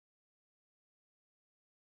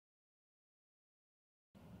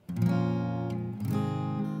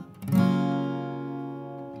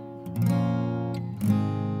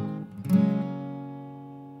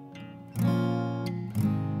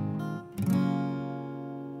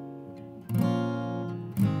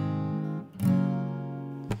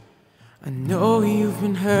know you've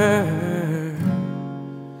been hurt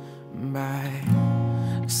by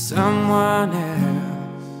someone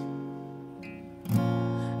else.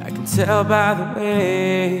 I can tell by the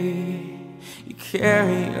way you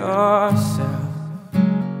carry yourself.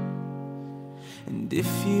 And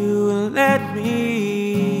if you let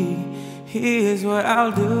me, here's what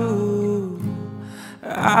I'll do.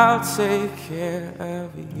 I'll take care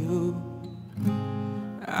of you.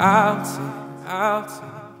 I've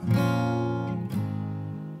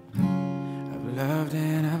loved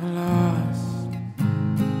and I've lost.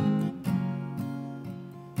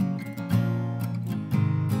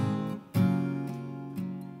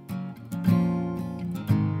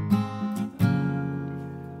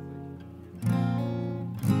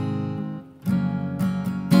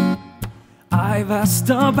 I've asked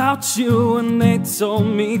about you and they told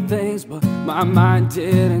me things, but my mind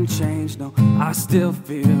didn't change. No, I still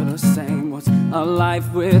feel the same. What's a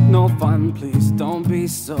life with no fun? Please don't be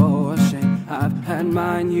so ashamed. I've had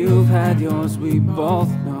mine, you've had yours. We both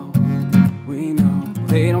know, we know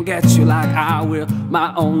they don't get you like I will.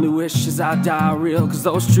 My only wish is I die real, cause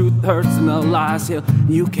those truth hurts and the lies heal.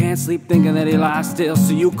 You can't sleep thinking that he lies still,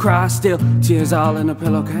 so you cry still, tears all in a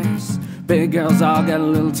pillowcase. Big girls all get a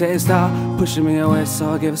little taste out, pushing me away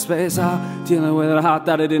so I give space out. Dealing with a heart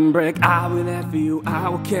that I didn't break. I'll be there for you, I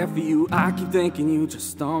will care for you. I keep thinking you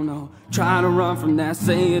just don't know. Trying to run from that,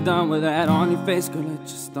 say you're done with that. On your face, girl, it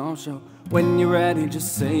just don't show. When you're ready,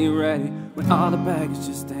 just say you're ready. When all the baggage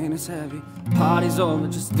just ain't as heavy. Party's over,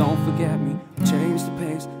 just don't forget me. Change the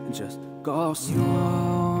pace and just go slow. You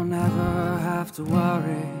won't ever have to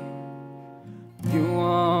worry. You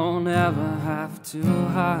won't ever have to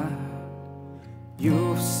hide.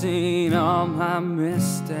 You've seen all my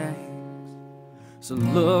mistakes, so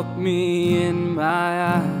look me in my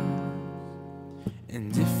eyes.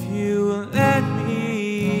 And if you will let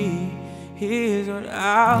me, here's what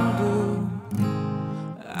I'll do.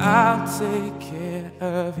 I'll take care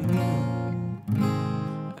of you.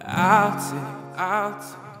 I'll take.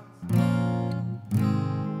 I've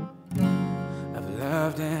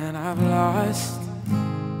loved and I've lost.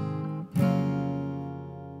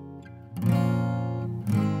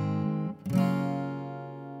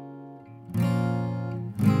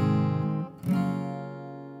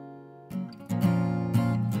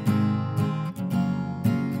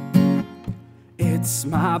 It's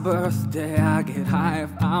my birthday, I get high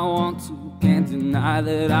if I want to. Can't deny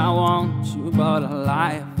that I want you, but I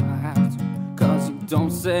lie if I have to. Cause you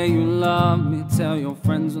don't say you love me, tell your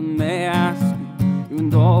friends when they ask you. Even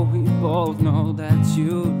though we both know that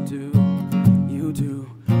you do, you do.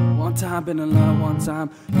 One time been in love, one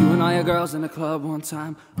time. You and all your girls in the club one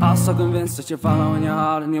time. Also convinced that you're following your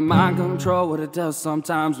heart and your mind control what it does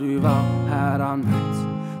sometimes. We've all had our nights.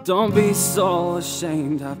 Don't be so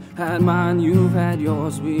ashamed. I've had mine, you've had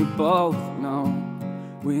yours. We both know,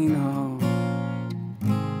 we know.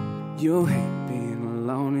 You hate being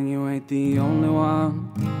alone and you ain't the only one.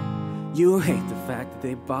 You hate the fact that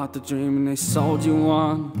they bought the dream and they sold you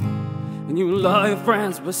one. And you love your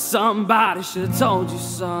friends, but somebody should have told you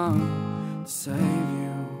something to save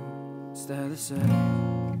you instead of save.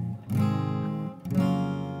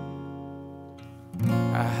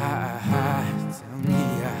 Tell me,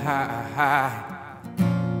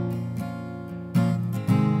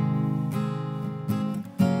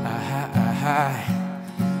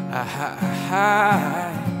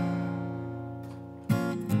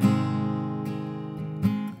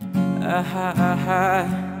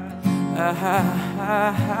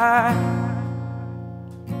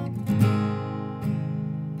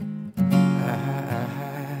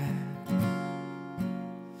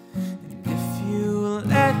 if you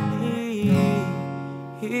let me,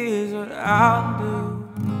 here's what I'll do.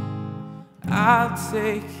 I'll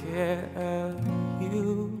take care of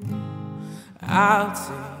you. I'll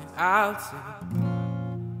take. I've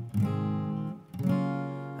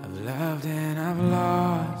loved and I've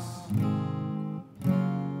lost.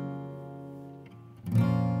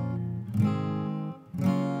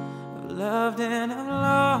 I've loved and I've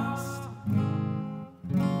lost.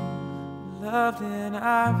 Loved and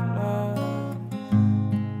I've lost.